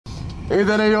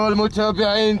إذا أيها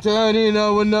المتابعين تهانينا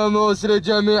والناموس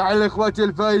لجميع الإخوة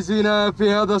الفائزين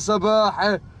في هذا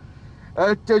الصباح.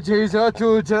 التجهيزات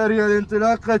جارية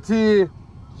لانطلاقة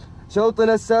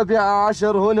شوطنا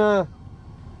 17 هنا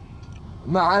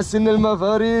مع سن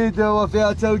المفاريد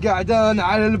وفئة القعدان.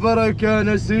 على البركة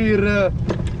نسير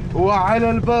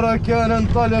وعلى البركة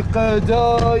ننطلق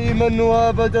دائما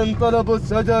وابدا. طلب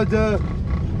السداد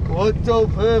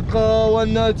والتوفيق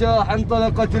والنجاح.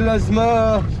 انطلقت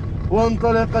الأسماء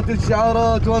وانطلقت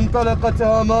الشعارات وانطلقت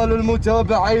آمال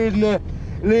المتابعين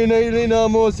لنيل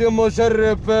ناموس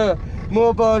مشرف.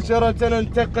 مباشرة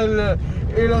ننتقل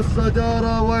إلى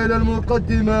الصدارة وإلى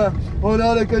المقدمة.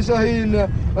 هنالك شاهين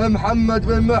محمد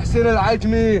بن محسن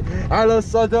العجمي على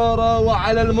الصدارة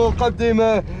وعلى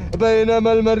المقدمة،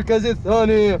 بينما المركز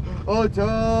الثاني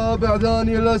أتابع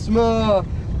ثاني الأسماء.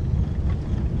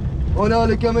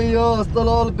 هنالك مياس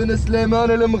طلال بن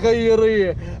سليمان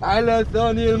المغيري على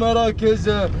ثاني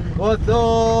المراكز،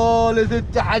 وثالث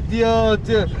التحديات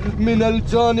من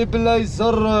الجانب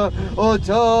الايسر.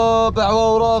 اتابع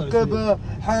واراقب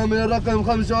حامل الرقم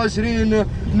 25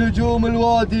 نجوم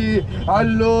الوادي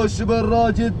علوش بن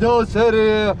راجي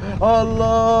الدوسري.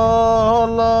 الله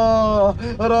الله،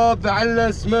 رابع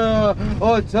الاسماء.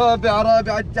 اتابع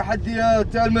رابع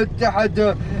التحديات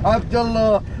المتحد عبد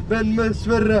الله بن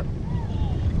مسفر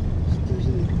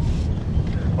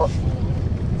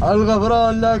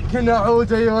الغفران. لكن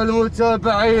أعود أيها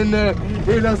المتابعين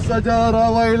إلى الصدارة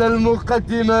وإلى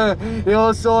المقدمة.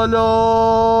 يا سلام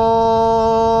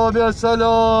يا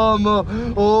سلام،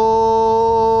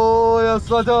 أوه يا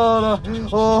الصدارة،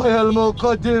 أوه يا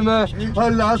المقدمة.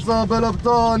 العصابة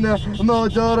الأبطال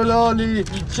مدار الآلي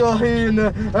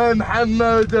شاهين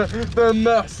محمد بن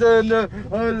محسن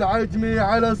العجمي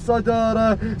على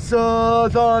الصدارة.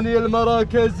 ثاني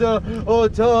المراكز.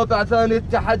 وتابع ثاني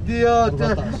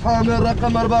التحديات حامل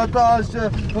رقم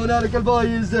 14. هنالك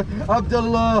الفايز عبد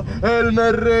الله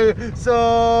المري.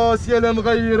 ساس يا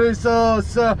المغيري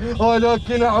ساس.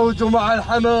 ولكن اعود مع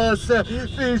الحماس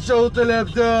في شوط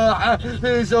الابداع،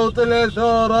 في شوط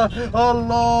الاثاره.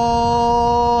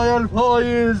 الله يا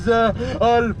الفايز،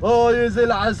 الفايز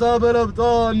العصابه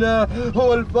الابطال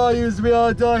هو الفايز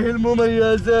بادائه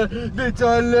المميز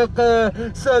بتعلق.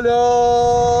 سلام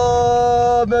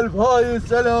الفايز،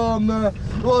 سلام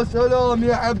وسلام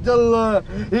يا عبد الله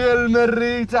يا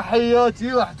المري.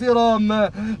 تحياتي واحترام،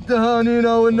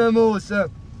 تهانينا والناموس. 13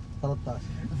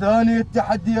 ثاني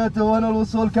التحديات وهنا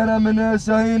الوصول كان من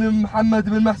شاهين محمد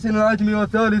بن محسن العجمي،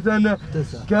 وثالثا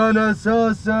كان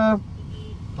اساس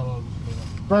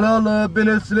طلال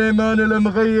بن سليمان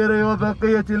المغيري.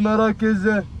 وبقية المراكز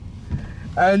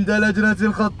عند لجنة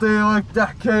الخط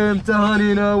والتحكيم.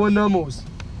 تهانينا والناموس.